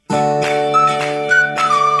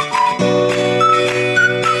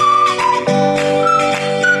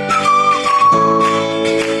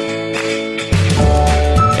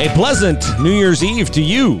Pleasant New Year's Eve to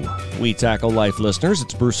you, We Tackle Life listeners.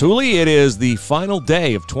 It's Bruce Hooley. It is the final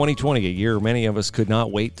day of 2020, a year many of us could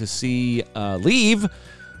not wait to see leave.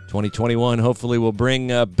 2021 hopefully will bring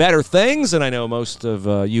better things, and I know most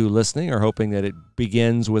of you listening are hoping that it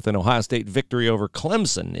begins with an Ohio State victory over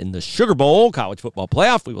Clemson in the Sugar Bowl college football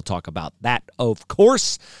playoff. We will talk about that, of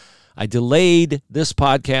course. I delayed this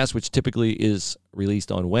podcast, which typically is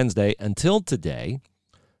released on Wednesday, until today,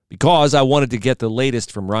 because I wanted to get the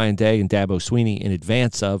latest from Ryan Day and Dabo Swinney in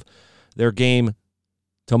advance of their game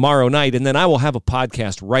tomorrow night. And then I will have a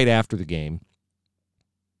podcast right after the game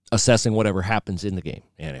assessing whatever happens in the game.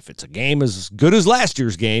 And if it's a game as good as last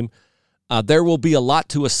year's game, there will be a lot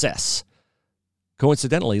to assess.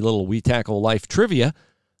 Coincidentally, little We Tackle Life trivia,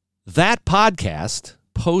 that podcast,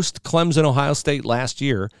 post Clemson Ohio State last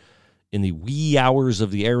year in the wee hours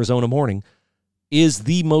of the Arizona morning, is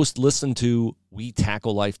the most listened to We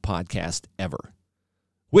Tackle Life podcast ever.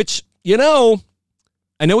 Which, I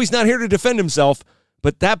know he's not here to defend himself,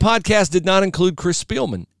 but that podcast did not include Chris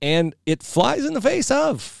Spielman. And it flies in the face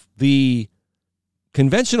of the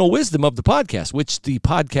conventional wisdom of the podcast, which the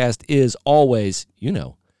podcast is always,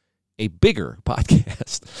 a bigger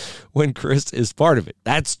podcast when Chris is part of it.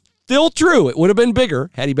 That's still true. It would have been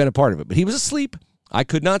bigger had he been a part of it. But he was asleep. I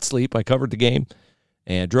could not sleep. I covered the game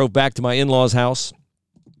and drove back to my in-laws' house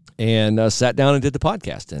and sat down and did the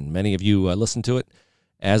podcast. And many of you listened to it,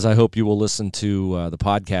 as I hope you will listen to the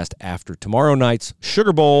podcast after tomorrow night's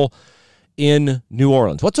Sugar Bowl in New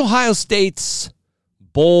Orleans. What's Ohio State's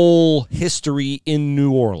bowl history in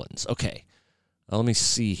New Orleans? Okay, let me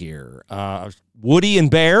see here. Woody and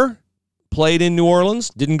Bear played in New Orleans.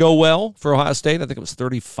 Didn't go well for Ohio State. I think it was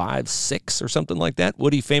 35-6 or something like that.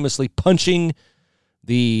 Woody famously punching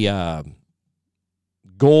the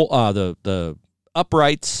goal, the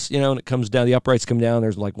uprights, and it comes down, the uprights come down,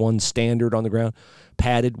 there's like one standard on the ground,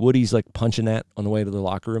 padded. Woody's like punching that on the way to the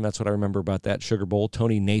locker room. That's what I remember about that Sugar Bowl.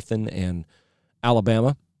 Tony Nathan and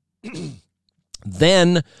Alabama.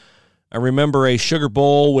 Then I remember a Sugar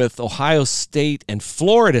Bowl with Ohio State and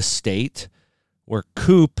Florida State, where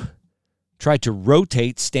Coop tried to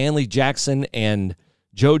rotate Stanley Jackson and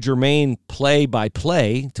Joe Germain play by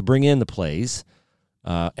play to bring in the plays.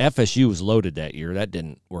 FSU was loaded that year. That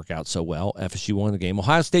didn't work out so well. FSU won the game.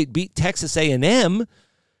 Ohio State beat Texas A&M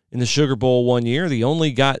in the Sugar Bowl one year. The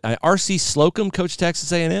only guy, R.C. Slocum coached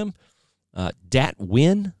Texas A&M. Dat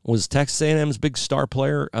Wynn was Texas A&M's big star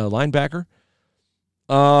player, linebacker.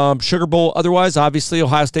 Sugar Bowl, otherwise, obviously,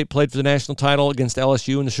 Ohio State played for the national title against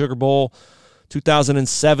LSU in the Sugar Bowl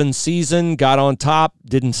 2007 season. Got on top,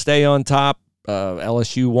 didn't stay on top.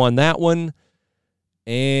 LSU won that one.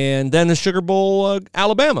 And then the Sugar Bowl,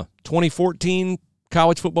 Alabama, 2014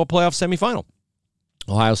 college football playoff semifinal.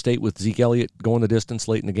 Ohio State with Zeke Elliott going the distance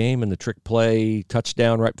late in the game and the trick play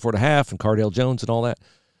touchdown right before the half and Cardale Jones and all that.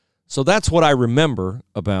 So that's what I remember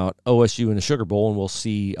about OSU in the Sugar Bowl, and we'll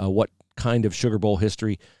see what kind of Sugar Bowl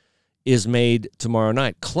history is made tomorrow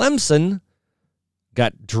night. Clemson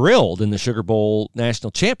got drilled in the Sugar Bowl national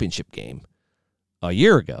championship game a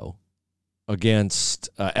year ago against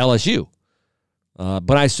LSU.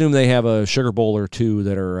 But I assume they have a Sugar Bowl or two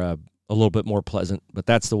that are a little bit more pleasant, but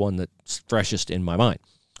that's the one that's freshest in my mind.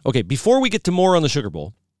 Okay, before we get to more on the Sugar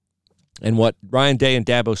Bowl and what Ryan Day and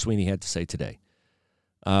Dabo Swinney had to say today,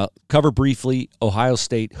 cover briefly Ohio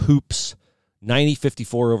State hoops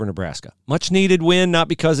 90-54 over Nebraska. Much needed win, not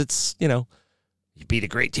because it's, you beat a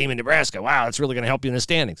great team in Nebraska. Wow, that's really going to help you in the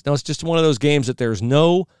standings. No, it's just one of those games that there's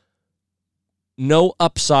no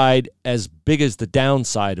upside as big as the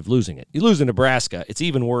downside of losing it. You lose to Nebraska, it's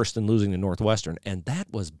even worse than losing to Northwestern, and that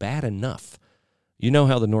was bad enough. You know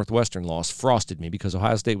how the Northwestern loss frosted me because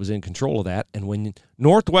Ohio State was in control of that, and when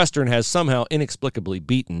Northwestern has somehow inexplicably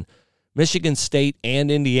beaten Michigan State and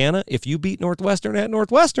Indiana, if you beat Northwestern at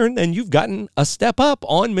Northwestern, then you've gotten a step up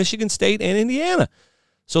on Michigan State and Indiana.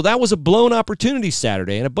 So that was a blown opportunity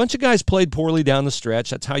Saturday, and a bunch of guys played poorly down the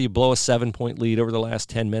stretch. That's how you blow a 7-point lead over the last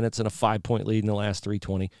 10 minutes and a 5-point lead in the last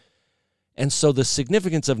 3:20. And so the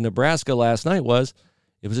significance of Nebraska last night was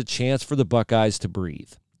it was a chance for the Buckeyes to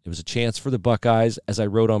breathe. It was a chance for the Buckeyes, as I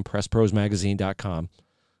wrote on PressProsMagazine.com,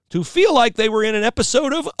 to feel like they were in an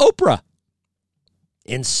episode of Oprah.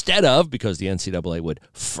 Instead of, because the NCAA would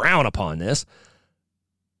frown upon this,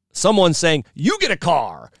 someone saying, you get a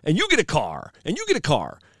car, and you get a car, and you get a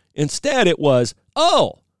car. Instead, it was,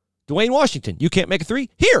 Dwayne Washington, you can't make a three?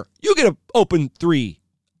 Here, you get an open three,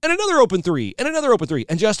 and another open three, and another open three.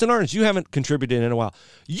 And Justin Arns, you haven't contributed in a while.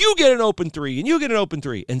 You get an open three, and you get an open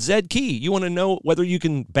three. And Zed Key, you want to know whether you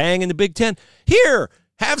can bang in the Big Ten? Here,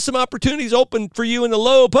 have some opportunities open for you in the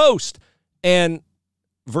low post. And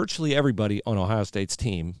virtually everybody on Ohio State's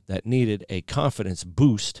team that needed a confidence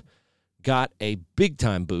boost got a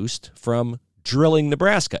big-time boost from drilling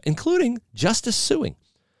Nebraska, including Justice Suing,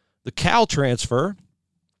 the Cal transfer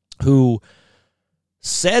who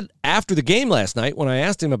said after the game last night when I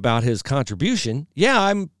asked him about his contribution, yeah,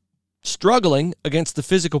 I'm struggling against the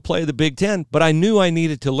physical play of the Big Ten, but I knew I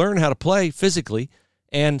needed to learn how to play physically,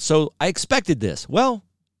 and so I expected this. Well,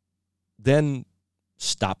 then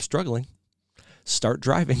stop struggling. Start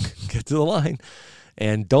driving. Get to the line.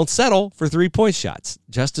 And don't settle for three-point shots.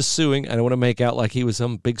 Justice Suing, I don't want to make out like he was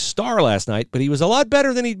some big star last night, but he was a lot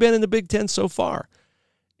better than he'd been in the Big Ten so far.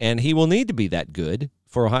 And he will need to be that good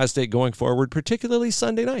for Ohio State going forward, particularly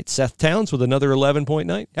Sunday night. Seth Towns with another 11-point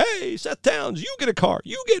night. Hey, Seth Towns, you get a car.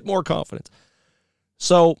 You get more confidence.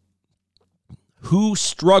 So who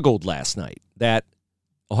struggled last night that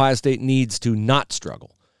Ohio State needs to not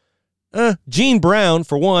struggle? Gene Brown,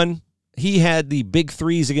 for one. He had the big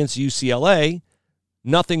threes against UCLA.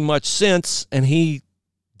 Nothing much since, and he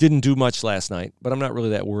didn't do much last night. But I'm not really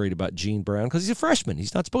that worried about Gene Brown because he's a freshman.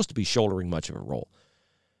 He's not supposed to be shouldering much of a role.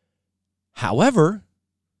 However,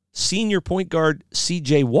 senior point guard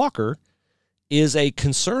C.J. Walker is a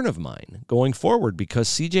concern of mine going forward because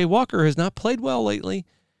C.J. Walker has not played well lately,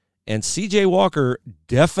 and C.J. Walker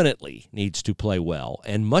definitely needs to play well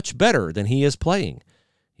and much better than he is playing.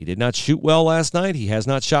 He did not shoot well last night. He has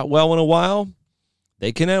not shot well in a while.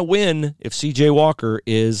 They cannot win if C.J. Walker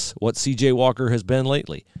is what C.J. Walker has been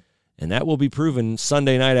lately, and that will be proven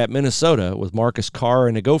Sunday night at Minnesota with Marcus Carr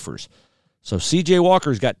and the Gophers. So C.J.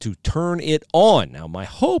 Walker's got to turn it on. Now, my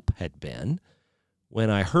hope had been when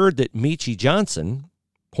I heard that Meechie Johnson,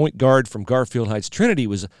 point guard from Garfield Heights Trinity,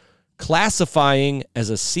 was classifying as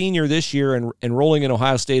a senior this year and enrolling in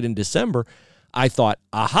Ohio State in December, I thought,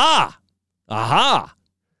 aha,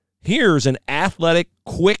 here's an athletic,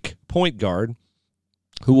 quick point guard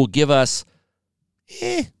who will give us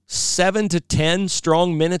 7 to 10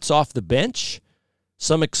 strong minutes off the bench.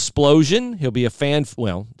 Some explosion. He'll be a fan.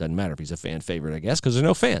 Well, doesn't matter if he's a fan favorite, I guess, because there's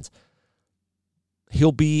no fans.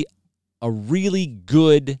 He'll be a really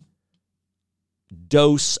good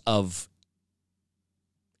dose of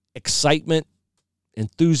excitement,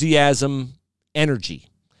 enthusiasm, energy.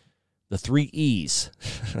 The 3 E's.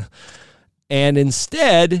 And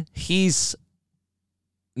instead, he's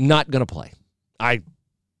not going to play.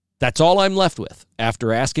 That's all I'm left with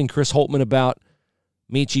after asking Chris Holtmann about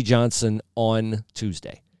Meechie Johnson on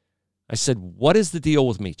Tuesday. I said, what is the deal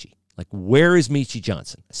with Meechie? Like, where is Meechie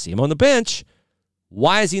Johnson? I see him on the bench.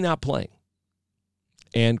 Why is he not playing?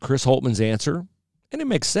 And Chris Holtmann's answer, and it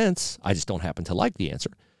makes sense, I just don't happen to like the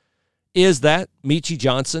answer, is that Meechie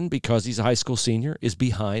Johnson, because he's a high school senior, is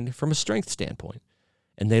behind from a strength standpoint.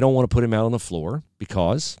 And they don't want to put him out on the floor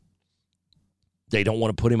because they don't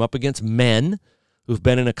want to put him up against men who've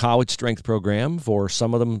been in a college strength program for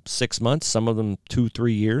some of them 6 months, some of them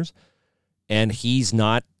 2-3 years, and he's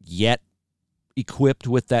not yet equipped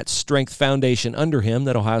with that strength foundation under him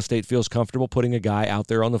that Ohio State feels comfortable putting a guy out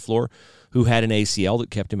there on the floor who had an ACL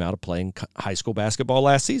that kept him out of playing high school basketball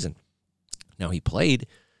last season. Now, he played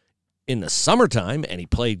in the summertime, and he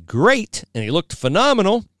played great, and he looked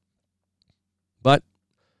phenomenal, but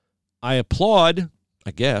I applaud,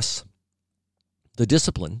 I guess, the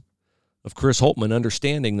discipline of Chris Holtmann,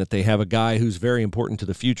 understanding that they have a guy who's very important to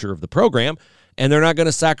the future of the program, and they're not going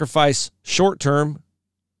to sacrifice short-term.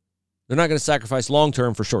 They're not going to sacrifice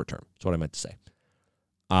long-term for short-term. That's what I meant to say.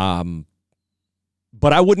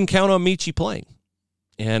 But I wouldn't count on Meechie playing,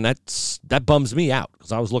 and that bums me out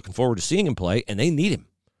because I was looking forward to seeing him play, and they need him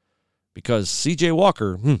because C.J.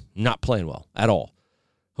 Walker, not playing well at all.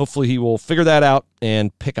 Hopefully he will figure that out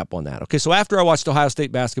and pick up on that. Okay, so after I watched Ohio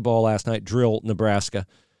State basketball last night drill Nebraska,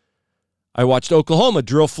 I watched Oklahoma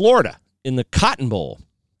drill Florida in the Cotton Bowl.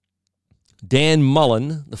 Dan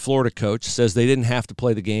Mullen, the Florida coach, says they didn't have to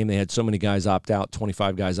play the game. They had so many guys opt out,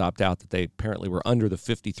 25 guys opt out, that they apparently were under the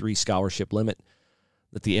 53 scholarship limit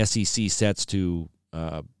that the SEC sets to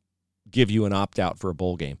give you an opt-out for a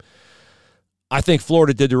bowl game. I think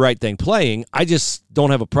Florida did the right thing playing. I just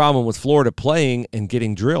don't have a problem with Florida playing and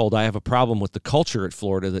getting drilled. I have a problem with the culture at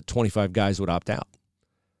Florida that 25 guys would opt out.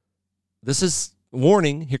 This is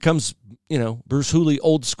warning. Here comes, Bruce Hooley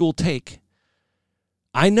old school take.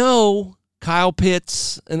 I know Kyle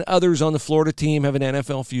Pitts and others on the Florida team have an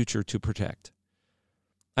NFL future to protect.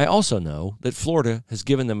 I also know that Florida has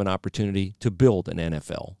given them an opportunity to build an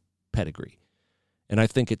NFL pedigree. And I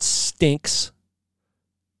think it stinks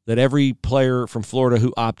that every player from Florida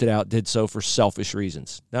who opted out did so for selfish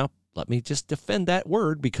reasons. Now, let me just defend that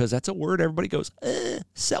word because that's a word everybody goes,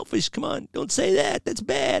 selfish, come on, don't say that, that's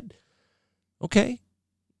bad. Okay,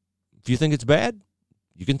 if you think it's bad,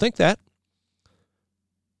 You can think that.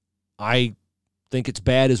 I think it's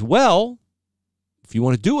bad as well. If you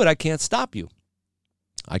want to do it, I can't stop you.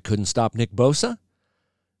 I couldn't stop Nick Bosa.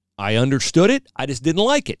 I understood it. I just didn't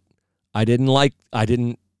like it. I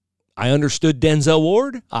understood Denzel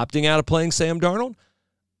Ward opting out of playing Sam Darnold.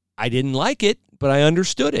 I didn't like it, but I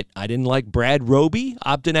understood it. I didn't like Brad Roby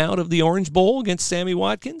opting out of the Orange Bowl against Sammy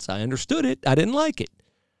Watkins. I understood it. I didn't like it.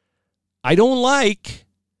 I don't like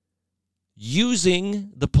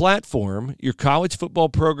using the platform your college football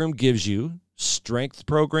program gives you, strength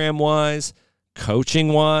program-wise,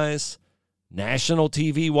 coaching-wise, national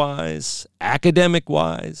TV-wise,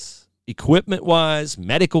 academic-wise, equipment-wise,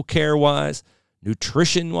 medical care-wise,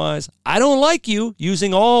 nutrition-wise. I don't like you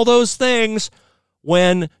using all those things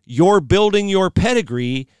when you're building your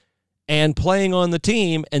pedigree and playing on the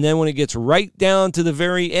team, and then when it gets right down to the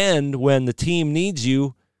very end, when the team needs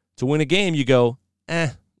you to win a game, you go,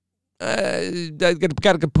 I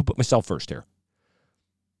got to put myself first here.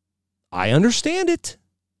 I understand it.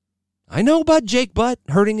 I know about Jake Butt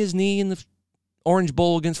hurting his knee in the Orange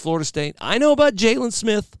Bowl against Florida State. I know about Jalen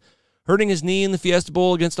Smith hurting his knee in the Fiesta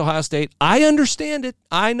Bowl against Ohio State. I understand it.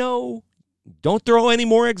 I know. Don't throw any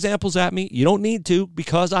more examples at me. You don't need to,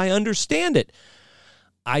 because I understand it.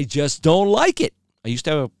 I just don't like it. I used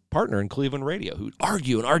to have a partner in Cleveland radio who'd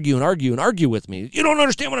argue with me. You don't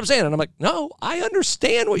understand what I'm saying. And I'm like, no, I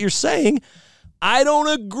understand what you're saying. I don't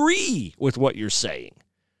agree with what you're saying.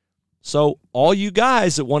 So all you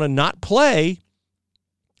guys that want to not play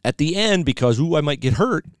at the end because, I might get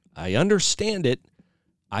hurt, I understand it.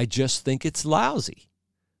 I just think it's lousy.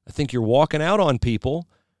 I think you're walking out on people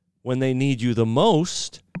when they need you the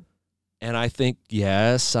most. And I think,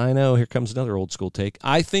 yes, I know, here comes another old school take.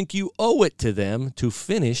 I think you owe it to them to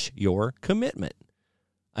finish your commitment.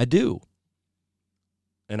 I do.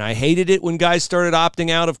 And I hated it when guys started opting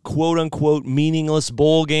out of quote-unquote meaningless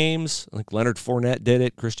bowl games. Like Leonard Fournette did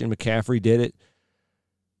it. Christian McCaffrey did it.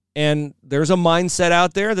 And there's a mindset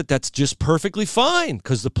out there that's just perfectly fine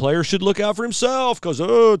because the player should look out for himself because,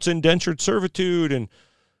 it's indentured servitude and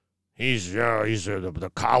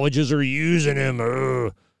the colleges are using him.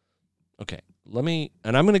 Okay,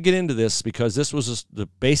 and I'm going to get into this because this was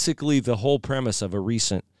basically the whole premise of a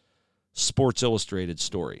recent Sports Illustrated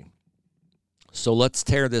story. So let's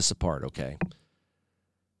tear this apart, okay?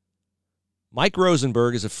 Mike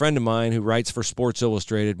Rosenberg is a friend of mine who writes for Sports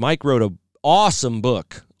Illustrated. Mike wrote an awesome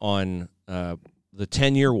book on the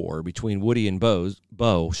 10-year war between Woody and Bo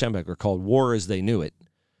Schembechler called War as They Knew It.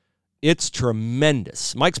 It's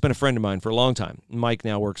tremendous. Mike's been a friend of mine for a long time. Mike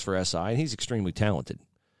now works for SI, and he's extremely talented.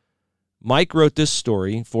 Mike wrote this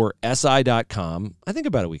story for SI.com, I think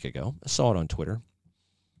about a week ago. I saw it on Twitter.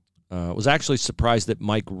 Was actually surprised that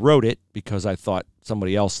Mike wrote it because I thought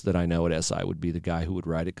somebody else that I know at SI would be the guy who would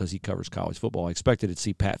write it because he covers college football. I expected to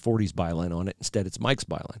see Pat Forty's byline on it. Instead, it's Mike's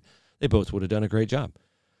byline. They both would have done a great job.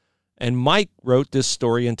 And Mike wrote this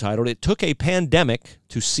story entitled, "It Took a Pandemic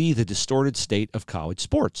to See the Distorted State of College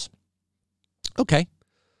Sports." Okay.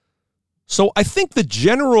 So I think the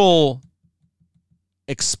general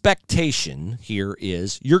expectation here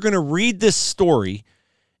is you're going to read this story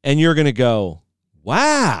and you're going to go,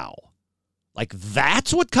 wow, like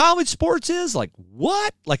that's what college sports is? Like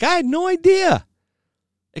what? Like I had no idea.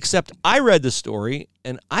 Except I read the story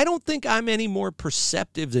and I don't think I'm any more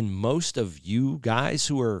perceptive than most of you guys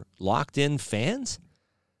who are locked in fans.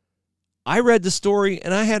 I read the story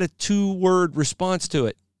and I had a 2-word response to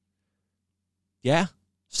it. Yeah,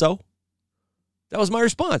 so? That was my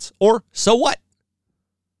response. Or, so what?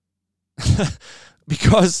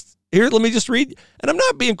 Because, here, let me just read. And I'm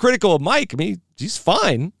not being critical of Mike. I mean, he's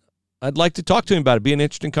fine. I'd like to talk to him about it. Be an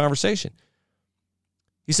interesting conversation.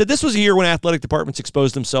 He said, this was a year when athletic departments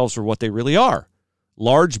exposed themselves for what they really are.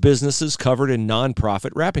 Large businesses covered in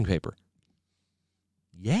nonprofit wrapping paper.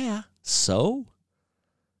 Yeah, so?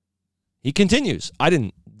 He continues.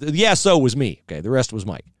 So was me. Okay, the rest was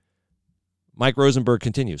Mike. Mike Rosenberg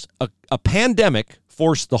continues. A pandemic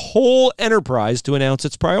forced the whole enterprise to announce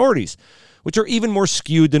its priorities, which are even more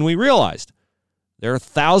skewed than we realized. There are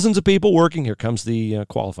thousands of people working. Here comes the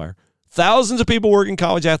qualifier. Thousands of people working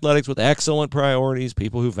college athletics with excellent priorities,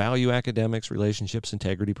 people who value academics, relationships,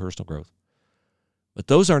 integrity, personal growth. But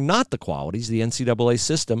those are not the qualities the NCAA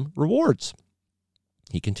system rewards.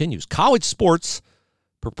 He continues. College sports,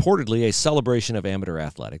 purportedly a celebration of amateur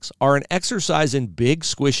athletics, are an exercise in big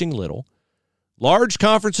squishing little, large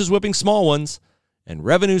conferences whipping small ones, and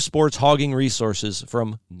revenue sports hogging resources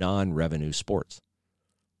from non-revenue sports.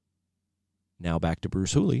 Now back to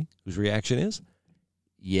Bruce Hooley, whose reaction is,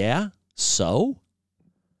 yeah, so?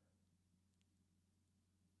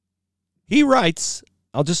 He writes,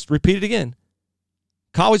 I'll just repeat it again,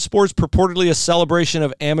 College sports purportedly a celebration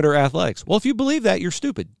of amateur athletics. Well, if you believe that, you're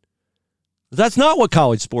stupid. That's not what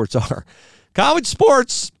college sports are. College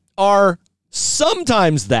sports are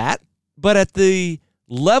sometimes that, but at the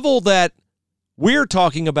level that we're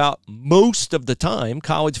talking about most of the time,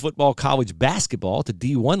 college football, college basketball at the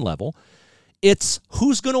D1 level, it's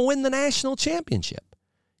who's going to win the national championship.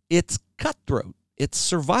 It's cutthroat. It's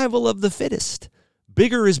survival of the fittest.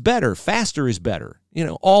 Bigger is better. Faster is better.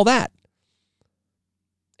 All that.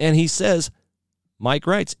 And he says, Mike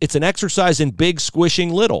writes, it's an exercise in big squishing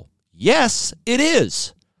little. Yes, it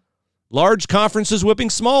is. Large conferences whipping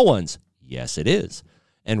small ones. Yes, it is.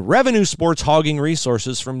 And revenue sports hogging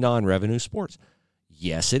resources from non-revenue sports.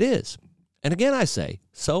 Yes, it is. And again, I say,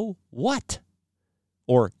 so what?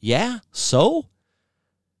 Or, yeah, so?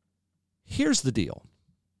 Here's the deal.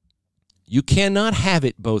 You cannot have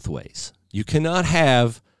it both ways. You cannot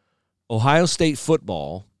have Ohio State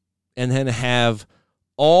football and then have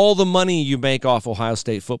all the money you make off Ohio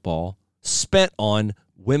State football spent on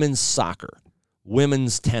women's soccer,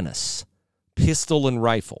 women's tennis, pistol and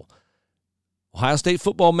rifle. Ohio State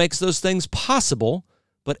football makes those things possible,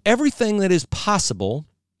 but everything that is possible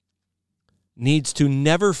needs to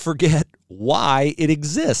never forget why it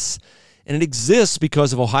exists. And it exists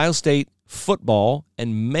because of Ohio State football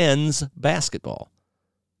and men's basketball.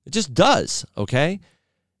 It just does, okay?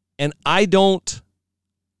 And I don't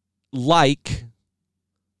like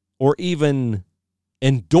or even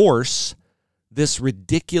endorse this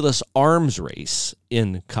ridiculous arms race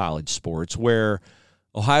in college sports where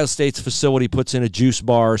Ohio State's facility puts in a juice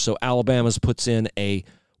bar, so Alabama's puts in a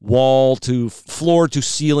floor to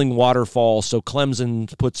ceiling waterfall, so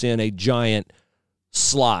Clemson puts in a giant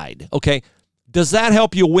slide. Okay, does that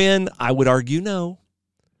help you win? I would argue no.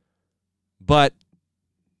 But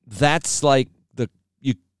that's like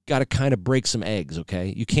you got to kind of break some eggs,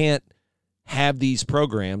 okay? You can't have these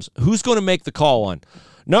programs. Who's going to make the call on,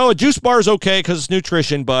 no, a juice bar is okay because it's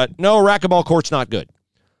nutrition, but no, a racquetball court's not good.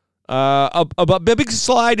 A big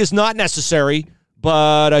slide is not necessary,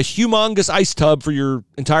 but a humongous ice tub for your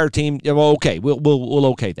entire team, well, okay, we'll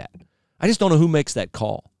okay that. I just don't know who makes that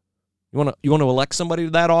call. You want to elect somebody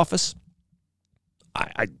to that office?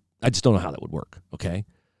 I just don't know how that would work, okay?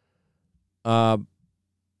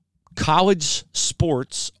 College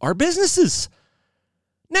sports are businesses.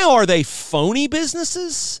 Now, are they phony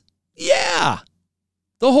businesses? Yeah.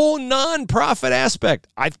 The whole nonprofit aspect.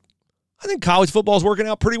 I think college football is working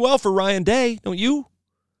out pretty well for Ryan Day, don't you?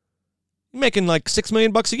 You're making like $6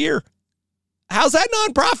 million a year. How's that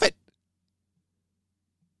nonprofit?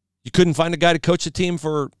 You couldn't find a guy to coach a team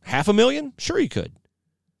for $500,000? Sure you could.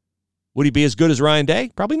 Would he be as good as Ryan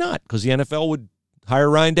Day? Probably not, because the NFL would hire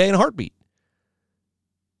Ryan Day in a heartbeat.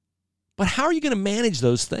 But how are you going to manage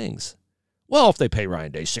those things? Well, if they pay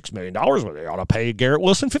Ryan Day $6 million, well, they ought to pay Garrett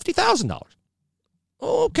Wilson $50,000.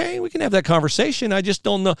 Okay, we can have that conversation. I just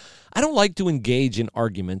don't know. I don't like to engage in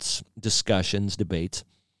arguments, discussions, debates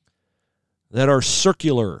that are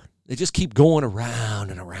circular. They just keep going around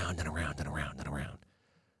and around and around and around and around.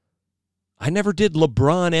 I never did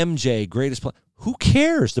LeBron, MJ, greatest player. Who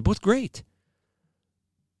cares? They're both great.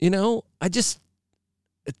 To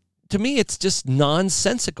me, it's just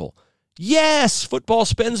nonsensical. Yes, football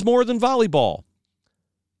spends more than volleyball.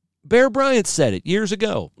 Bear Bryant said it years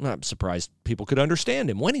ago. I'm surprised people could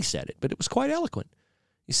understand him when he said it, but it was quite eloquent.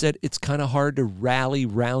 He said, it's kind of hard to rally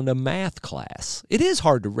round a math class. It is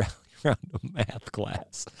hard to rally around a math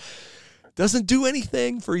class. Doesn't do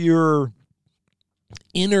anything for your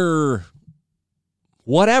inner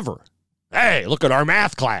whatever. Hey, look at our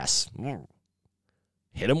math class.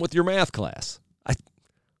 Hit him with your math class.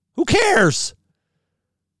 Who cares?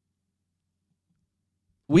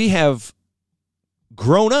 We have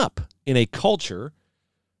grown up in a culture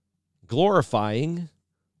glorifying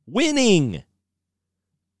winning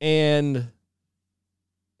and,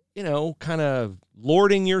 kind of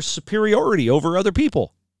lording your superiority over other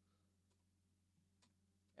people.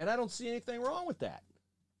 And I don't see anything wrong with that.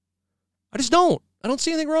 I just don't. I don't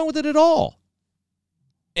see anything wrong with it at all.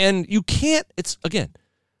 And you can't,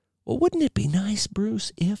 well, wouldn't it be nice,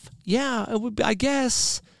 Bruce, if, yeah, it would be, I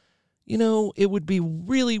guess, it would be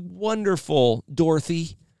really wonderful,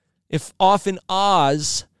 Dorothy, if off in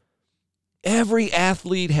Oz, every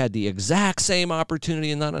athlete had the exact same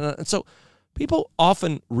opportunity. And so people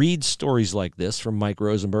often read stories like this from Mike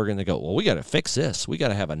Rosenberg and they go, well, we got to fix this. We got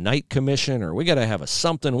to have a night commission or we got to have a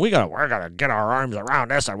something. We're going to get our arms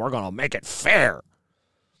around this and we're going to make it fair.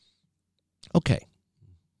 Okay.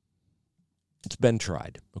 It's been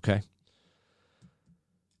tried, okay?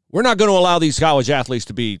 We're not going to allow these college athletes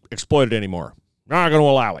to be exploited anymore. We're not going to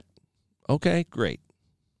allow it. Okay, great.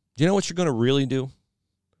 Do you know what you're going to really do?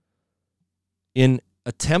 In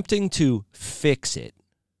attempting to fix it,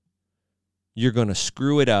 you're going to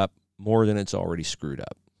screw it up more than it's already screwed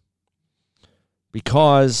up.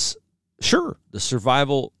 Because, sure, the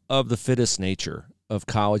survival of the fittest nature of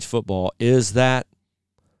college football is that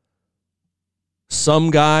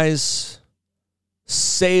some guys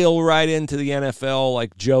sail right into the NFL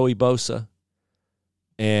like Joey Bosa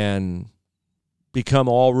and become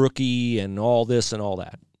all rookie and all this and all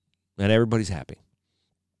that. And everybody's happy.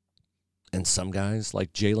 And some guys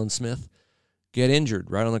like Jalen Smith get injured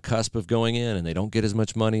right on the cusp of going in, and they don't get as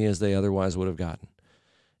much money as they otherwise would have gotten.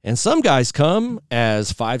 And some guys come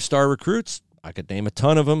as 5-star recruits. I could name a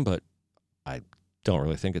ton of them, but I don't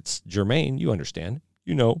really think it's germane. You understand.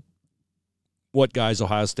 You know what guys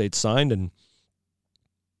Ohio State signed, and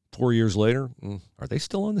 4 years later, are they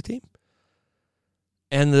still on the team?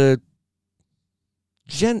 And the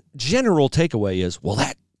general takeaway is, well,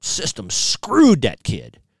 that system screwed that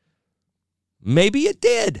kid. Maybe it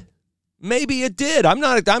did. Maybe it did. I'm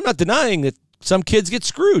not denying that some kids get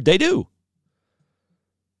screwed. They do.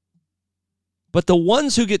 But the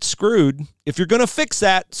ones who get screwed, if you're going to fix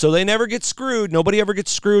that so they never get screwed, nobody ever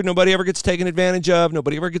gets screwed, nobody ever gets taken advantage of,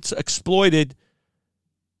 nobody ever gets exploited,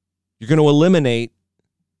 you're going to eliminate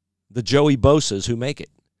the Joey Bosas who make it.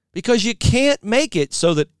 Because you can't make it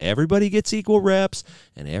so that everybody gets equal reps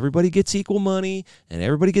and everybody gets equal money and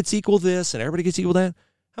everybody gets equal this and everybody gets equal that.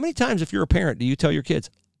 How many times, if you're a parent, do you tell your kids,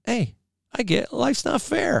 hey, I get life's not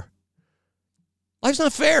fair. Life's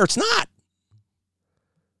not fair. It's not.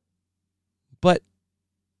 But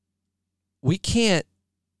we can't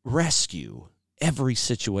rescue every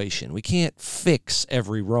situation. We can't fix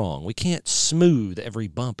every wrong. We can't smooth every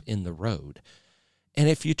bump in the road. And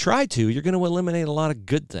if you try to, you're going to eliminate a lot of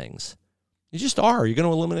good things. You just are. You're going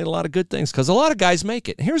to eliminate a lot of good things because a lot of guys make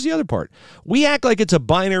it. And here's the other part. We act like it's a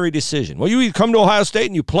binary decision. Well, you either come to Ohio State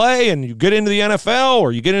and you play and you get into the NFL,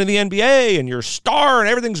 or you get into the NBA and you're a star and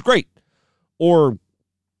everything's great. Or,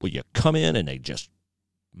 well, you come in and they just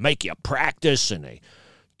make you practice and they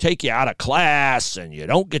take you out of class and you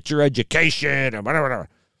don't get your education and whatever.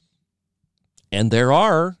 And there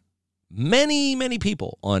are many, many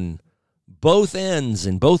people on both ends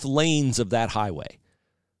and both lanes of that highway.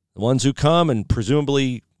 The ones who come and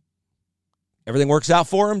presumably everything works out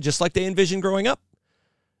for them just like they envisioned growing up.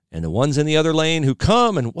 And the ones in the other lane who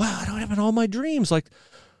come and, wow, I don't have all my dreams. Like,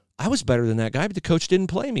 I was better than that guy, but the coach didn't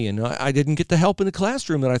play me, and I didn't get the help in the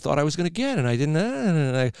classroom that I thought I was going to get, and I didn't.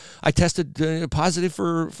 And I tested positive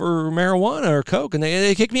for marijuana or coke, and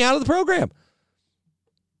they kicked me out of the program.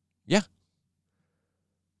 Yeah.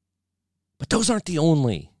 But those aren't the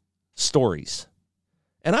only stories.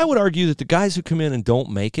 And I would argue that the guys who come in and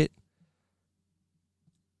don't make it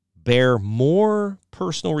bear more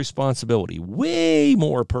personal responsibility, way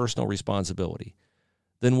more personal responsibility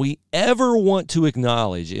than we ever want to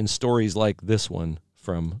acknowledge in stories like this one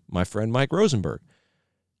from my friend Mike Rosenberg.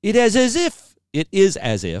 It is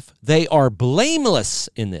as if they are blameless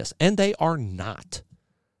in this, and they are not.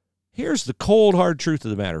 Here's the cold, hard truth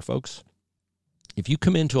of the matter, folks. If you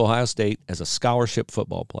come into Ohio State as a scholarship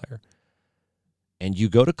football player, and you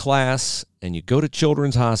go to class and you go to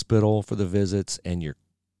Children's Hospital for the visits, and you're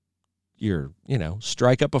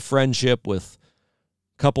strike up a friendship with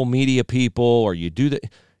a couple media people, or you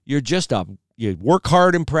work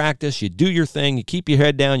hard in practice, you do your thing, you keep your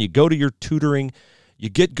head down, you go to your tutoring, you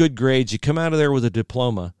get good grades, you come out of there with a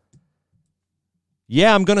diploma.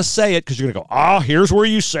 Yeah, I'm going to say it because you're going to go, here's where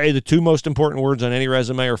you say the two most important words on any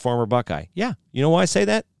resume or former Buckeye. Yeah, you know why I say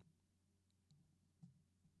that?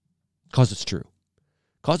 Because it's true.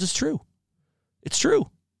 Because it's true. It's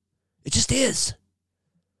true. It just is.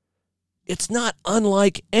 It's not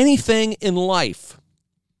unlike anything in life.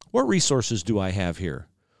 What resources do I have here?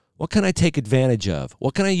 What can I take advantage of?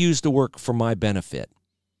 What can I use to work for my benefit?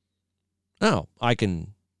 Oh, I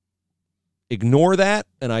can ignore that,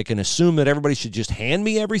 and I can assume that everybody should just hand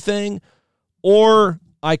me everything, or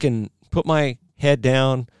I can put my head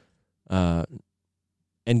down and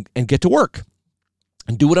get to work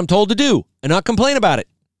and do what I'm told to do and not complain about it.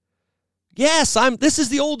 Yes, this is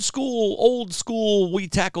the old school We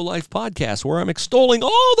Tackle Life podcast where I'm extolling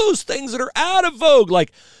all those things that are out of vogue,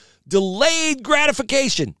 like delayed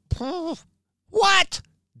gratification. What?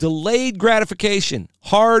 Delayed gratification,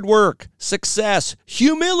 hard work, success,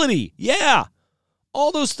 humility. Yeah,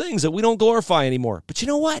 all those things that we don't glorify anymore. But you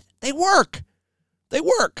know what? They work. They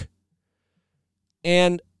work.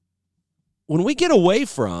 And when we get away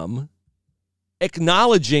from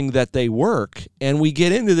acknowledging that they work, and we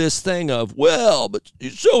get into this thing of, well, but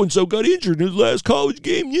so-and-so got injured in his last college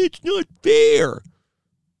game. It's not fair.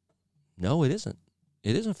 No, it isn't.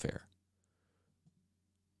 It isn't fair.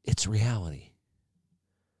 It's reality.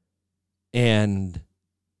 And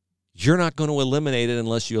you're not going to eliminate it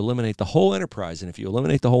unless you eliminate the whole enterprise. And if you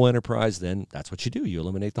eliminate the whole enterprise, then that's what you do. You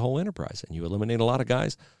eliminate the whole enterprise. And you eliminate a lot of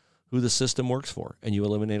guys who the system works for. And you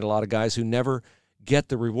eliminate a lot of guys who never get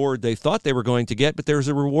the reward they thought they were going to get, but there's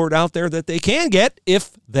a reward out there that they can get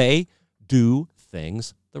if they do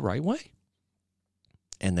things the right way.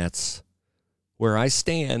 And that's where I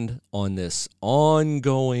stand on this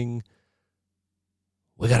ongoing,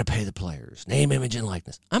 we got to pay the players, name, image, and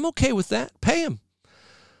likeness. I'm okay with that. Pay them.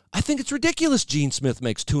 I think it's ridiculous Gene Smith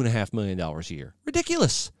makes $2.5 million a year.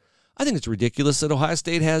 Ridiculous. I think it's ridiculous that Ohio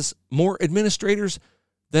State has more administrators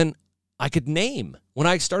than I could name. When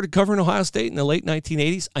I started covering Ohio State in the late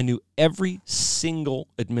 1980s, I knew every single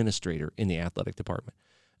administrator in the athletic department,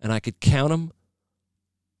 and I could count them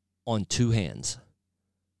on two hands.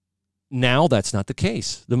 Now that's not the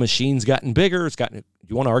case. The machine's gotten bigger.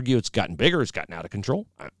 You want to argue it's gotten bigger, it's gotten out of control?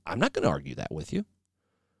 I'm not going to argue that with you.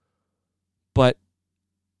 But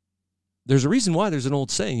there's a reason why there's an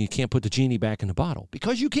old saying, you can't put the genie back in the bottle.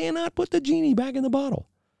 Because you cannot put the genie back in the bottle.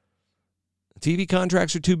 TV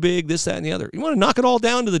contracts are too big, this, that, and the other. You want to knock it all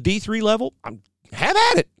down to the D3 level? Have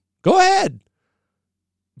at it. Go ahead.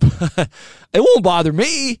 It won't bother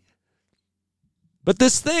me. But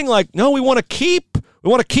this thing, no, we want to keep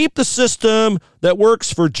the system that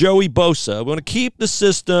works for Joey Bosa. We want to keep the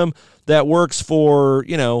system that works for,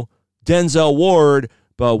 Denzel Ward,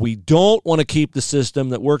 but we don't want to keep the system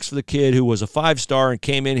that works for the kid who was a 5-star and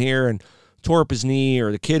came in here and tore up his knee,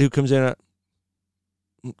 or the kid who comes in.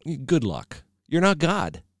 Good luck. You're not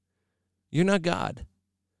God. You're not God.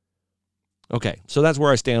 Okay, so that's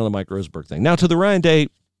where I stand on the Mike Roseberg thing. Now to the Ryan Day,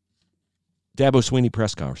 Dabo Swinney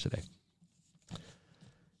press conference today.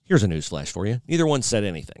 Here's a newsflash for you. Neither one said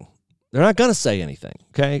anything. They're not going to say anything,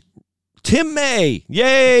 okay? Tim May,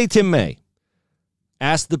 yay, Tim May,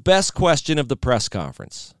 asked the best question of the press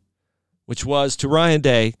conference, which was to Ryan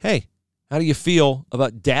Day, hey, how do you feel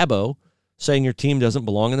about Dabo saying your team doesn't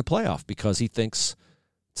belong in the playoff because he thinks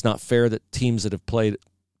it's not fair that teams that have played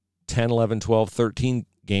 10, 11, 12, 13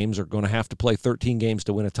 games are going to have to play 13 games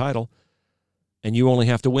to win a title, and you only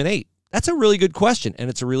have to win 8. That's a really good question, and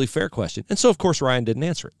it's a really fair question. And so, of course, Ryan didn't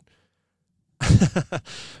answer it.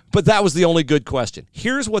 But that was the only good question.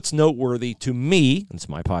 Here's what's noteworthy to me. It's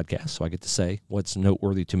my podcast, so I get to say what's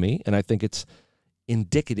noteworthy to me, and I think it's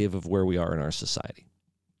indicative of where we are in our society.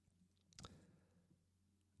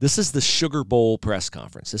 This is the Sugar Bowl press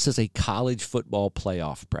conference. This is a college football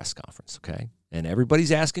playoff press conference, okay? And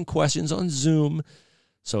everybody's asking questions on Zoom.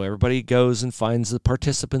 So everybody goes and finds the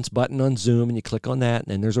participants button on Zoom, and you click on that,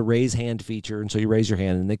 and then there's a raise hand feature, and so you raise your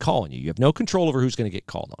hand, and they call on you. You have no control over who's going to get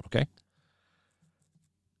called on, okay?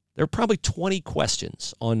 There are probably 20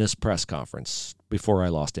 questions on this press conference before I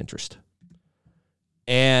lost interest.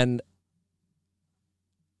 And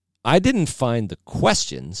I didn't find the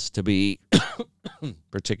questions to be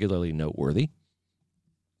particularly noteworthy.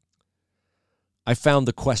 I found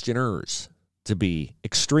the questioners to be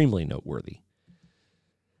extremely noteworthy.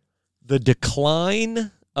 The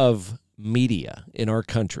decline of media in our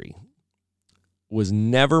country was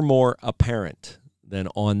never more apparent than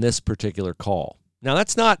on this particular call. Now,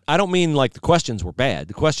 that's not, I don't mean like the questions were bad.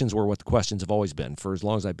 The questions were what the questions have always been for as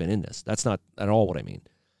long as I've been in this. That's not at all what I mean.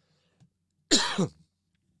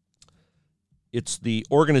 It's the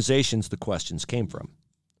organizations the questions came from.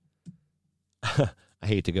 I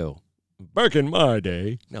hate to go, back in my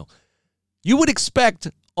day. No. You would expect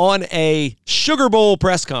on a Sugar Bowl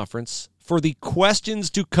press conference for the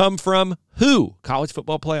questions to come from who? College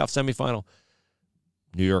football playoff semifinal.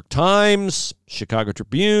 New York Times, Chicago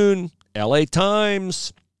Tribune, LA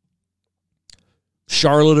Times,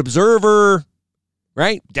 Charlotte Observer,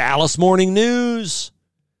 right? Dallas Morning News,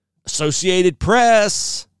 Associated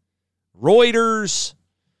Press, Reuters.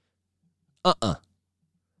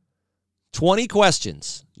 20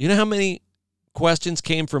 questions. You know how many questions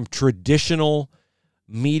came from traditional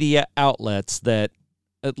media outlets that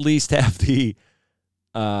at least have the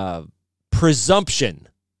presumption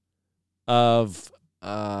of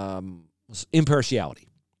impartiality?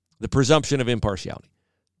 The presumption of impartiality.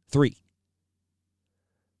 3.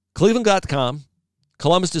 Cleveland.com,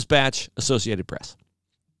 Columbus Dispatch, Associated Press.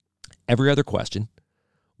 Every other question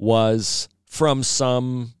was from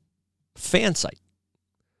some fan site.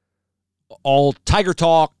 All Tiger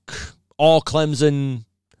Talk, all Clemson,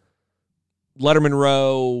 Letterman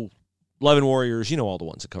Row, 11 Warriors, you know all the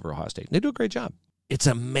ones that cover Ohio State. They do a great job. It's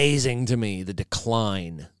amazing to me, the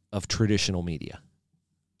decline of traditional media.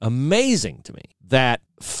 Amazing to me that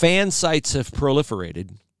fan sites have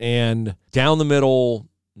proliferated and down the middle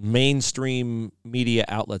mainstream media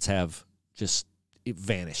outlets have just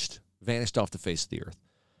vanished off the face of the earth.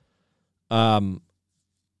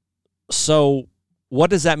 So what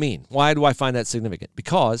does that mean? Why do I find that significant?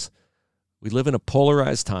 Because we live in a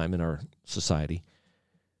polarized time in our society.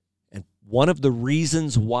 And one of the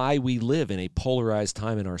reasons why we live in a polarized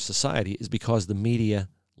time in our society is because the media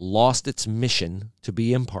lost its mission to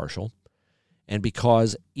be impartial, and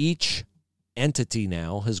because each entity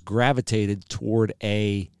now has gravitated toward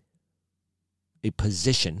a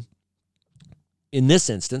position. In this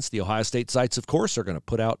instance, the Ohio State sites, of course, are going to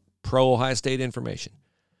put out pro-Ohio State information.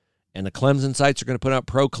 And the Clemson sites are going to put out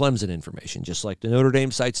pro-Clemson information, just like the Notre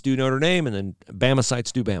Dame sites do Notre Dame, and then Bama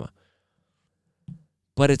sites do Bama.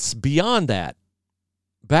 But it's beyond that.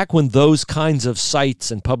 Back when those kinds of sites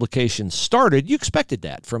and publications started, you expected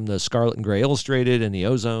that from the Scarlet and Gray Illustrated and the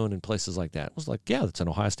Ozone and places like that. It was like, yeah, that's an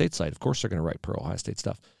Ohio State site. Of course they're going to write pro-Ohio State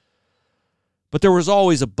stuff. But there was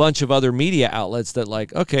always a bunch of other media outlets that,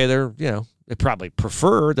 like, okay, they probably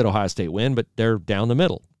prefer that Ohio State win, but they're down the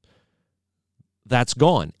middle. That's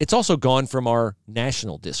gone. It's also gone from our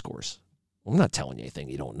national discourse. I'm not telling you anything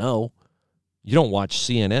you don't know. You don't watch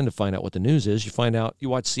CNN to find out what the news is. You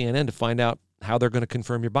watch CNN to find out how they're going to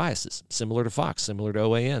confirm your biases, similar to Fox, similar to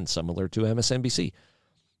OAN, similar to MSNBC.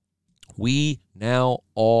 We now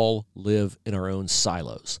all live in our own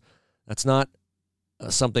silos. That's not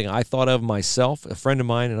something I thought of myself. A friend of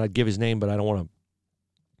mine, and I'd give his name, but I don't want to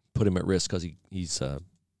put him at risk because he's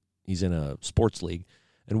in a sports league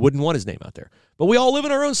and wouldn't want his name out there. But we all live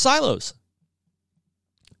in our own silos.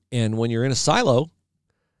 And when you're in a silo,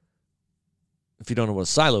 if you don't know what a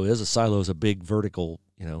silo is a big vertical,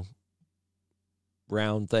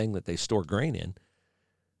 round thing that they store grain in.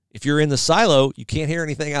 If you're in the silo, you can't hear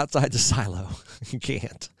anything outside the silo. You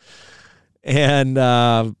can't. And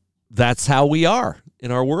that's how we are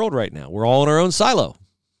in our world right now. We're all in our own silo.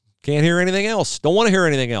 Can't hear anything else. Don't want to hear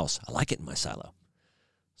anything else. I like it in my silo.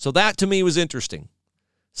 So that to me was interesting.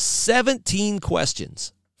 17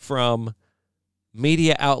 questions from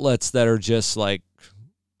media outlets that are just like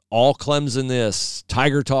all Clemson this,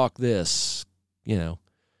 Tiger Talk this,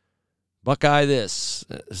 Buckeye this.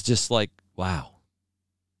 It's just like, wow.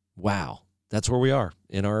 That's where we are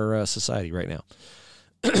in our society right now.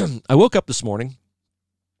 I woke up this morning.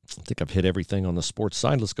 I think I've hit everything on the sports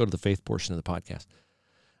side. Let's go to the faith portion of the podcast.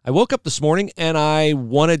 I woke up this morning and I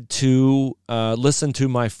wanted to listen to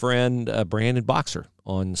my friend Brandon Boxer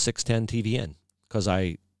on 610 TVN because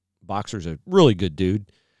Boxer's a really good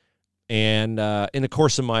dude. And in the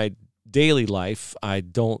course of my daily life, I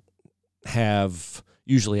don't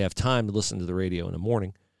usually have time to listen to the radio in the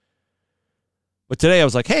morning. But today I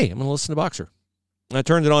was like, hey, I'm going to listen to Boxer. And I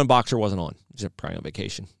turned it on. Boxer wasn't on. He's probably on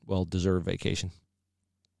vacation. Well-deserved vacation.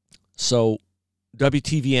 So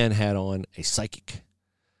WTVN had on a psychic.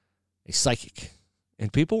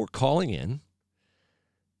 And people were calling in.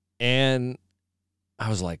 And I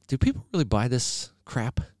was like, do people really buy this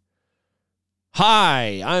crap?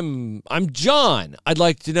 Hi, I'm John. I'd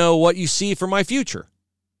like to know what you see for my future.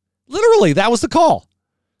 Literally, that was the call.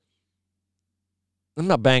 I'm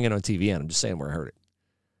not banging on TVN. I'm just saying where I heard it.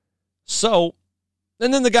 So,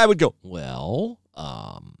 and then the guy would go, well,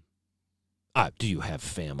 do you have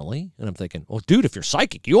family? And I'm thinking, well, dude, if you're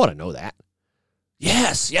psychic, you ought to know that.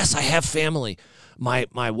 Yes, I have family.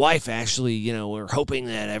 My wife actually, we're hoping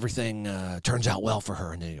that everything turns out well for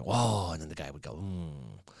her. And then, whoa, and then the guy would go,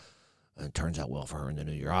 and it turns out well for her in the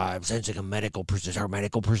new year. I'm sensing a medical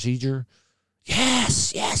procedure.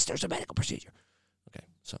 Yes, there's a medical procedure. Okay,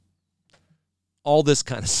 so all this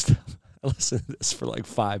kind of stuff. I listened to this for like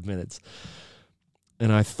 5 minutes.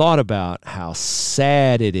 And I thought about how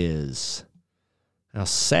sad it is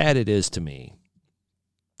to me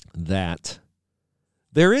that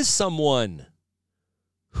there is someone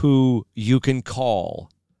who you can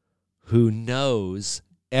call who knows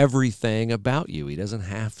everything about you. He doesn't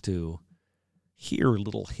have to hear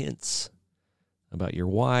little hints about your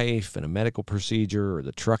wife and a medical procedure or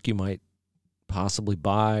the truck you might possibly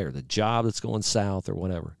buy or the job that's going south or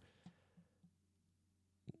whatever.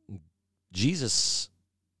 Jesus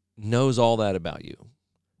knows all that about you.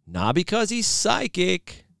 Not because he's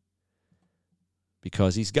psychic,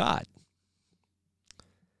 because he's God.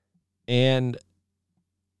 And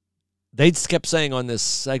they just kept saying on this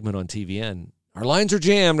segment on TVN, our lines are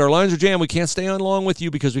jammed, we can't stay on long with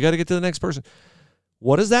you because we got to get to the next person.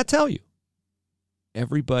 What does that tell you?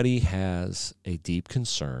 Everybody has a deep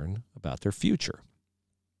concern about their future.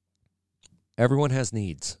 Everyone has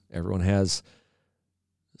needs. Everyone has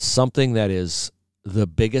something that is the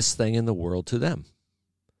biggest thing in the world to them.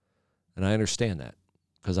 And I understand that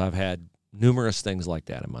because I've had numerous things like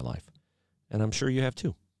that in my life. And I'm sure you have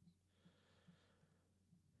too.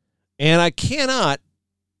 And I cannot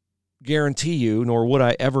guarantee you, nor would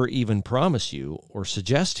I ever even promise you or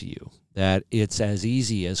suggest to you that it's as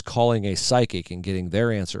easy as calling a psychic and getting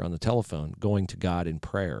their answer on the telephone, going to God in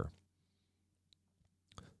prayer.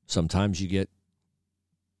 Sometimes you get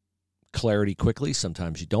clarity quickly,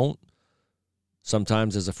 sometimes you don't.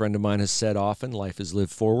 Sometimes, as a friend of mine has said often, life is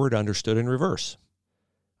lived forward, understood in reverse.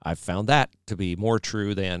 I've found that to be more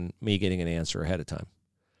true than me getting an answer ahead of time.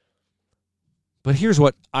 But here's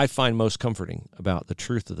what I find most comforting about the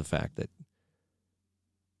truth of the fact that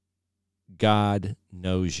God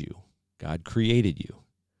knows you. God created you.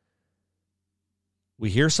 We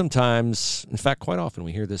hear sometimes, in fact, quite often,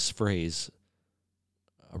 we hear this phrase,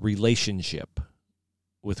 a relationship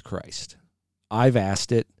with Christ. I've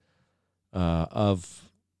asked it of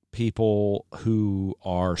people who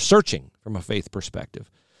are searching from a faith perspective.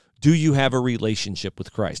 Do you have a relationship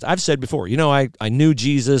with Christ? I've said before, I knew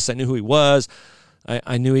Jesus. I knew who he was.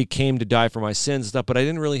 I knew he came to die for my sins and stuff, but I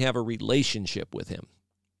didn't really have a relationship with him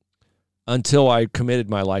until I committed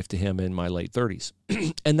my life to him in my late 30s.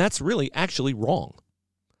 And that's really actually wrong.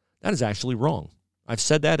 That is actually wrong. I've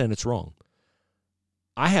said that, and it's wrong.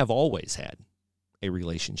 I have always had a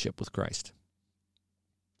relationship with Christ.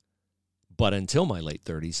 But until my late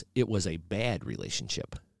 30s, it was a bad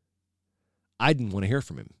relationship. I didn't want to hear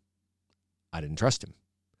from him. I didn't trust him.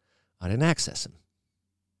 I didn't access him.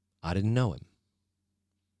 I didn't know him.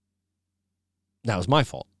 That was my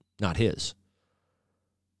fault, not his.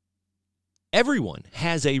 Everyone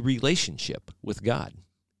has a relationship with God.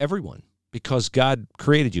 Everyone. Because God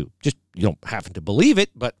created you. Just, you don't happen to believe it,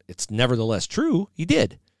 but it's nevertheless true. He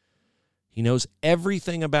did. He knows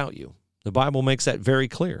everything about you. The Bible makes that very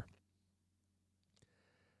clear.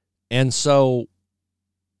 And so,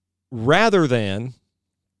 rather than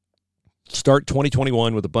start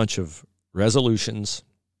 2021 with a bunch of resolutions,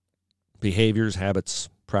 behaviors, habits,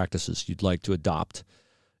 practices you'd like to adopt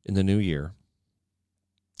in the new year,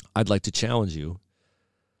 I'd like to challenge you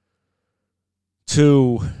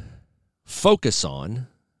to focus on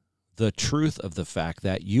the truth of the fact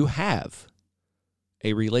that you have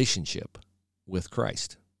a relationship with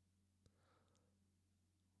Christ.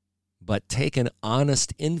 But take an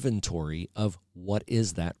honest inventory of what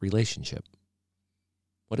is that relationship.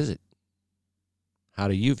 What is it? How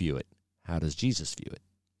do you view it? How does Jesus view it?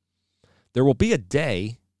 There will be a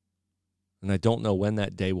day, and I don't know when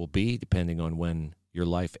that day will be, depending on when your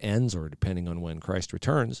life ends or depending on when Christ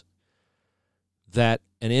returns, that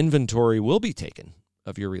an inventory will be taken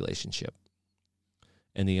of your relationship.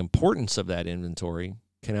 And the importance of that inventory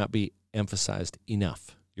cannot be emphasized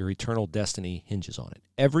enough. Your eternal destiny hinges on it.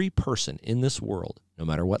 Every person in this world, no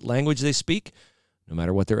matter what language they speak, no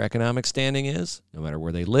matter what their economic standing is, no matter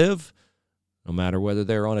where they live, no matter whether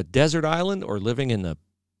they're on a desert island or living in the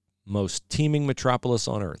most teeming metropolis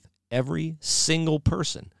on earth, every single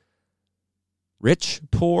person, rich,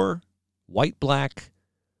 poor, white, black,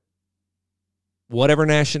 whatever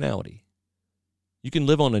nationality, you can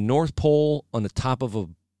live on the North Pole on the top of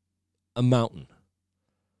a mountain.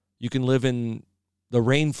 You can live in the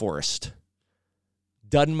rainforest.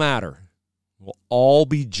 Doesn't matter. We'll all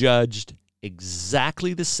be judged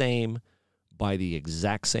exactly the same by the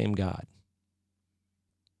exact same God.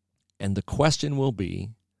 And the question will be,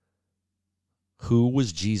 who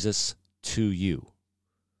was Jesus to you?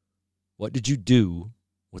 What did you do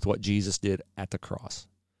with what Jesus did at the cross?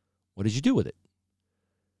 What did you do with it?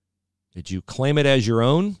 Did you claim it as your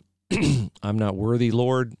own? I'm not worthy,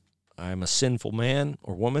 Lord. I'm a sinful man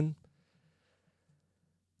or woman.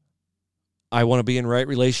 I want to be in right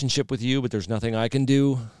relationship with you, but there's nothing I can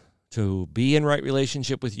do to be in right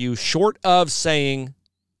relationship with you, short of saying,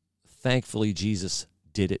 thankfully, Jesus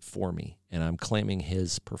did it for me, and I'm claiming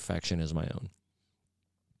his perfection as my own.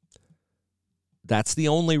 That's the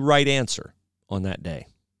only right answer on that day.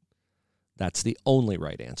 That's the only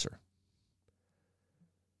right answer.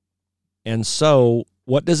 And so,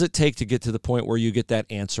 what does it take to get to the point where you get that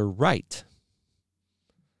answer right?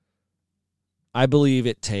 I believe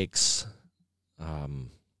it takes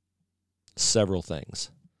several things.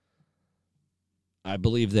 I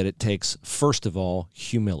believe that it takes, first of all,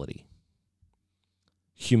 humility.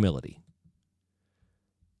 Humility.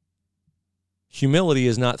 Humility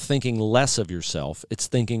is not thinking less of yourself. It's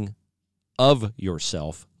thinking of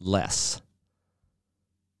yourself less.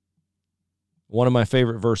 One of my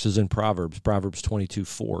favorite verses in Proverbs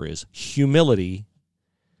 22:4 is, humility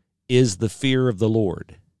is the fear of the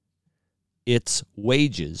Lord. Its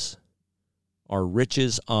wages are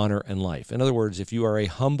riches, honor, and life. In other words, if you are a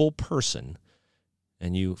humble person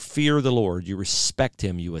and you fear the Lord, you respect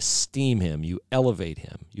him, you esteem him, you elevate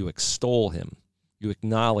him, you extol him, you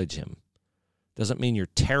acknowledge him. Doesn't mean you're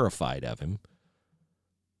terrified of him,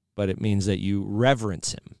 but it means that you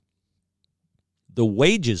reverence him. The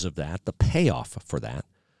wages of that, the payoff for that,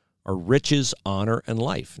 are riches, honor, and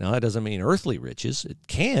life. Now, that doesn't mean earthly riches. It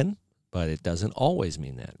can, but it doesn't always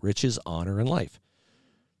mean that. Riches, honor, and life.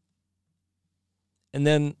 And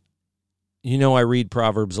then, I read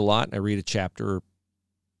Proverbs a lot. I read a chapter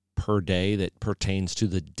per day that pertains to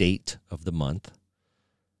the date of the month.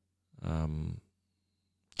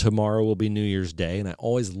 Tomorrow will be New Year's Day, and I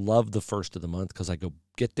always love the first of the month because I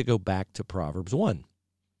get to go back to Proverbs 1.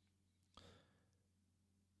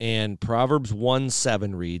 And Proverbs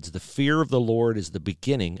 1:7 reads, "The fear of the Lord is the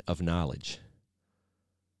beginning of knowledge."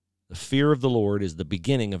 The fear of the Lord is the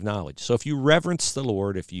beginning of knowledge. So if you reverence the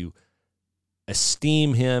Lord, if you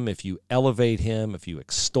esteem him, if you elevate him, if you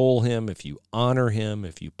extol him, if you honor him,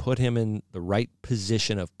 if you put him in the right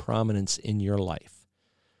position of prominence in your life,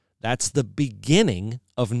 that's the beginning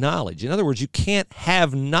of knowledge. In other words, you can't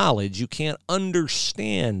have knowledge, you can't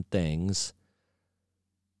understand things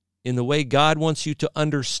in the way God wants you to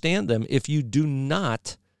understand them if you do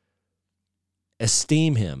not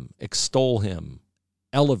esteem him, extol him,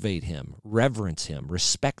 elevate him, reverence him,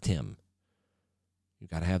 respect him.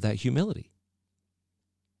 You've got to have that humility.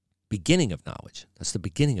 Beginning of knowledge. That's the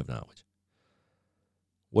beginning of knowledge.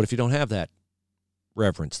 What if you don't have that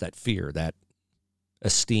reverence, that fear, that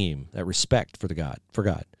esteem, that respect for God?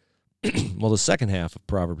 Well, the second half of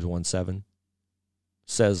Proverbs 1:7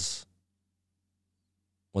 says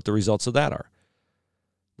what the results of that are.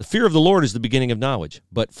 The fear of the Lord is the beginning of knowledge,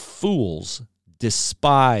 but fools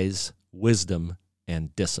despise wisdom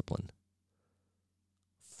and discipline.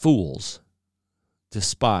 Fools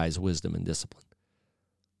despise wisdom and discipline.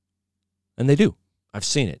 And they do. I've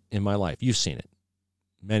seen it in my life. You've seen it.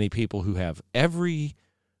 Many people who have every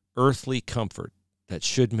earthly comfort that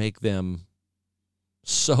should make them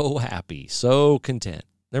so happy, so content,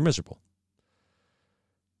 they're miserable.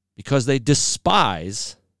 Because they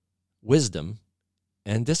despise wisdom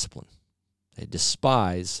and discipline. They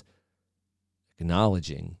despise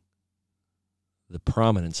acknowledging the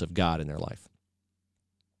prominence of God in their life.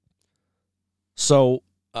 So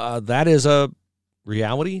that is a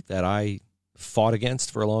reality that I fought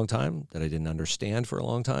against for a long time, that I didn't understand for a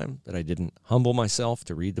long time, that I didn't humble myself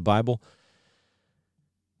to read the Bible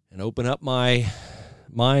and open up my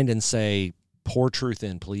mind and say, pour truth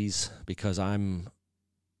in, please, because I'm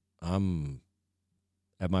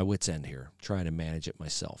at my wit's end here, trying to manage it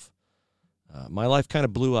myself. My life kind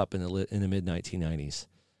of blew up in the mid-1990s.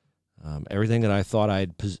 Everything that I thought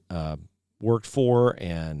I'd worked for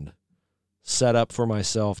and set up for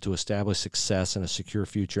myself to establish success and a secure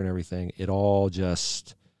future and everything, it all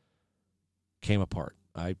just came apart.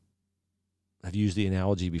 I've used the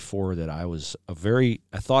analogy before that I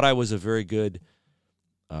thought I was a very good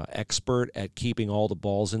expert at keeping all the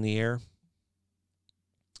balls in the air.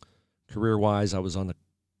 Career-wise, I was on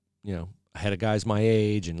I had guys my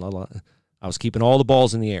age, and I was keeping all the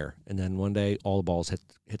balls in the air. And then one day, all the balls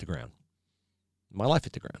hit the ground. My life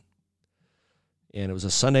hit the ground. And it was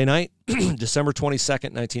a Sunday night, December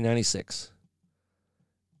 22nd, 1996.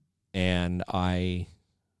 And I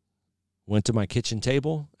went to my kitchen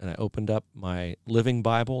table, and I opened up my living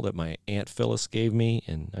Bible that my Aunt Phyllis gave me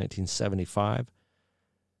in 1975.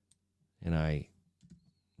 And I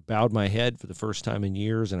bowed my head for the first time in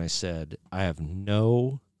years, and I said, I have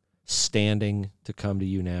no standing to come to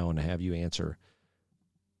you now and have you answer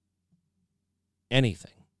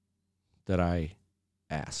anything that I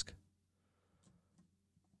ask.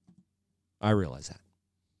 I realize that.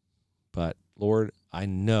 But, Lord, I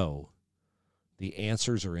know the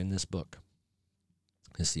answers are in this book.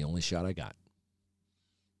 It's the only shot I got.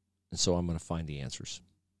 And so I'm going to find the answers.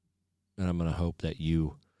 And I'm going to hope that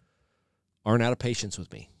you aren't out of patience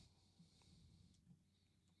with me.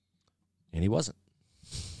 And he wasn't.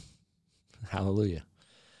 Hallelujah.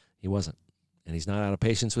 He wasn't. And he's not out of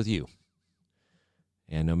patience with you.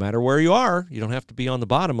 And no matter where you are, you don't have to be on the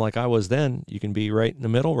bottom like I was then. You can be right in the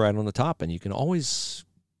middle, right on the top, and you can always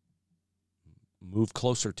move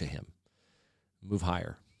closer to him, move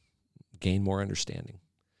higher, gain more understanding.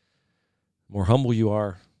 The more humble you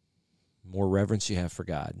are, the more reverence you have for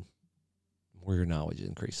God, the more your knowledge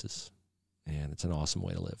increases. And it's an awesome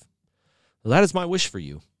way to live. So that is my wish for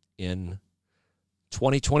you in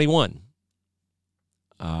 2021.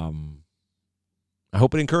 I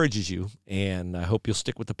hope it encourages you, and I hope you'll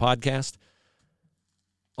stick with the podcast.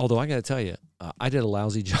 Although I got to tell you, I did a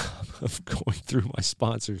lousy job of going through my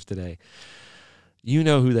sponsors today. You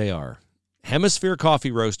know who they are. Hemisphere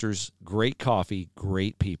Coffee Roasters, great coffee,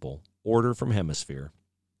 great people. Order from Hemisphere.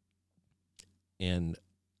 And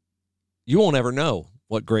you won't ever know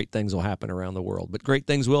what great things will happen around the world. But great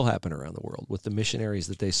things will happen around the world with the missionaries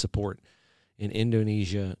that they support in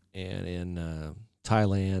Indonesia and in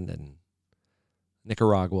Thailand and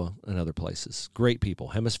Nicaragua and other places. Great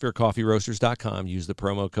people. HemisphereCoffeeRoasters.com. Use the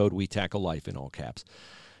promo code WeTackleLife in all caps.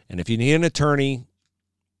 And if you need an attorney,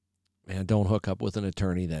 man, don't hook up with an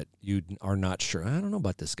attorney that you are not sure. I don't know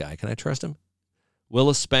about this guy. Can I trust him?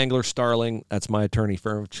 Willis Spangler Starling, that's my attorney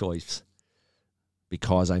firm of choice,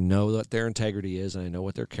 because I know what their integrity is, and I know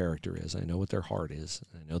what their character is, I know what their heart is,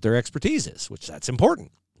 I know what their expertise is, which that's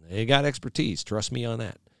important. They got expertise. Trust me on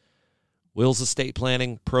that. Will's estate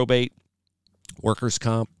planning, probate, workers'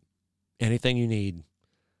 comp, anything you need.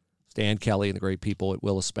 Stan Kelly and the great people at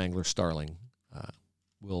Willis Spangler Starling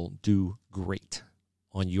will do great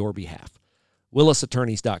on your behalf.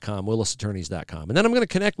 WillisAttorneys.com, WillisAttorneys.com. And then I'm going to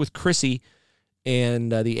connect with Chrissy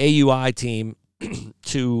and the AUI team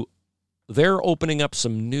to, they're opening up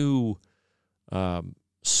some new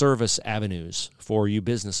service avenues for you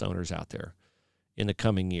business owners out there in the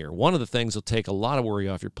coming year. One of the things that'll take a lot of worry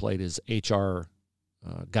off your plate is HR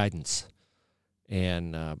guidance.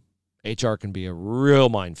 And HR can be a real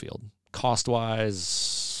minefield,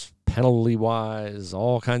 cost-wise, penalty-wise,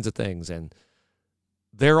 all kinds of things. And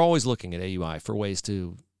they're always looking at AUI for ways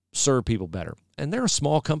to serve people better. And they're a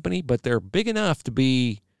small company, but they're big enough to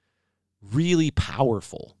be really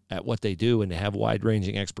powerful at what they do and to have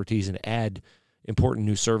wide-ranging expertise and add important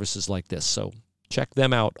new services like this. So check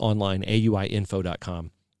them out online,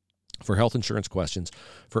 auiinfo.com, for health insurance questions,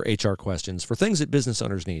 for HR questions, for things that business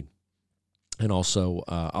owners need. And also,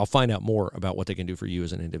 I'll find out more about what they can do for you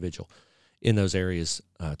as an individual in those areas,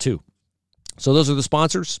 too. So those are the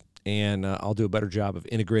sponsors, and I'll do a better job of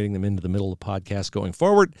integrating them into the middle of the podcast going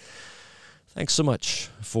forward. Thanks so much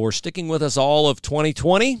for sticking with us all of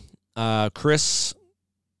 2020. Chris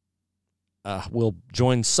will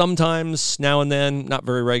join sometimes now and then, not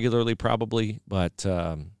very regularly probably, but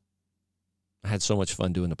I had so much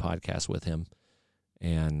fun doing the podcast with him,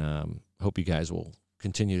 and hope you guys will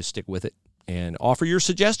continue to stick with it and offer your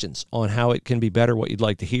suggestions on how it can be better, what you'd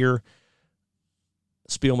like to hear.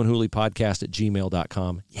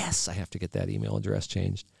 SpielmanHooleyPodcast@gmail.com. Yes, I have to get that email address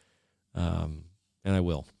changed. And I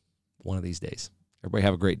will one of these days. Everybody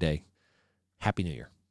have a great day. Happy New Year.